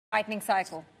tightening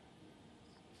cycle?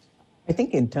 I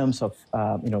think in terms of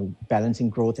balancing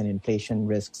growth and inflation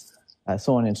risks,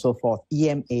 so on and so forth,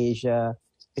 EM Asia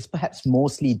is perhaps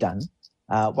mostly done.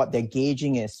 What they're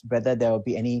gauging is whether there will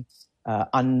be any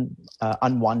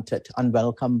unwanted,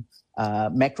 unwelcome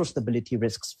macro stability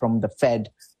risks from the Fed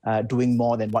doing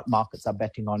more than what markets are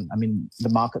betting on. I mean, the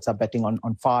markets are betting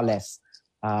on far less,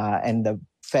 and the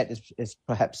Fed is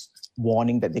perhaps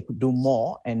warning that they could do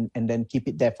more and then keep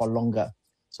it there for longer.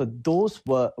 So those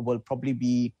will probably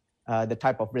be the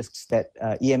type of risks that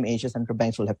EM Asia central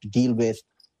banks will have to deal with,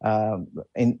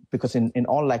 because in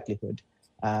all likelihood,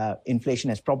 inflation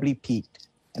has probably peaked,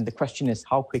 and the question is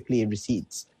how quickly it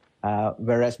recedes.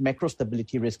 Whereas macro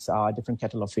stability risks are a different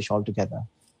kettle of fish altogether.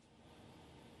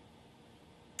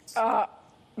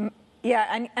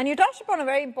 Yeah, and you touched upon a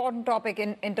very important topic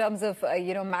in terms of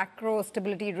macro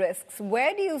stability risks.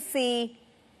 Where do you see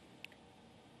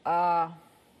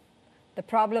the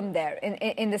problem there,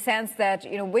 in the sense that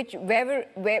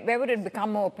where would it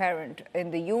become more apparent,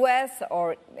 in the U.S.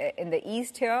 or in the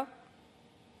East here?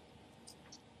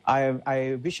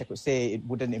 I wish I could say it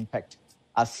wouldn't impact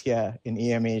us here in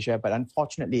EM Asia, but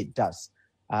unfortunately it does.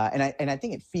 And I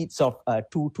think it feeds off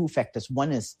two factors.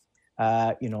 One is,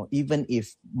 even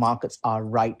if markets are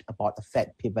right about the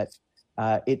Fed pivot,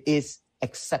 it is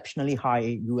exceptionally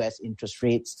high U.S. interest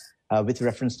rates with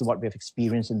reference to what we have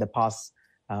experienced in the past,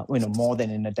 more than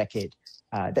in a decade.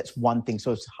 That's one thing.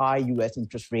 So it's high U.S.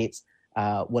 interest rates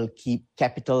will keep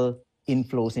capital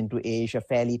inflows into Asia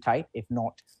fairly tight, if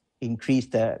not increase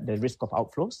the risk of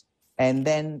outflows. And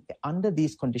then under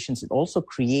these conditions, it also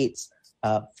creates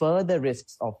further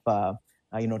risks of,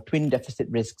 twin deficit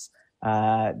risks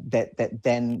that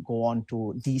then go on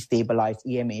to destabilize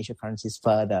EM Asia currencies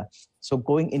further. So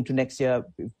going into next year,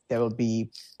 there will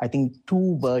be, I think,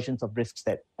 two versions of risks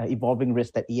evolving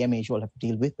risks that EM Asia will have to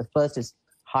deal with. The first is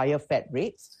higher Fed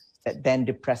rates that then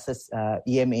depresses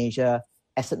EM Asia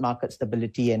asset market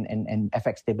stability and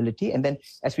FX stability. And then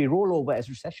as we roll over, as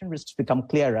recession risks become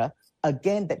clearer,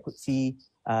 again, that could see,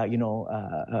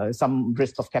 some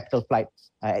risk of capital flight,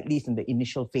 at least in the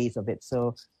initial phase of it.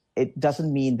 So it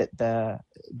doesn't mean that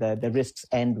the risks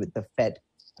end with the Fed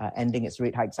ending its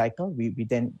rate hike cycle. We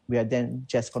are then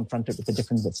just confronted with a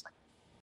different risk.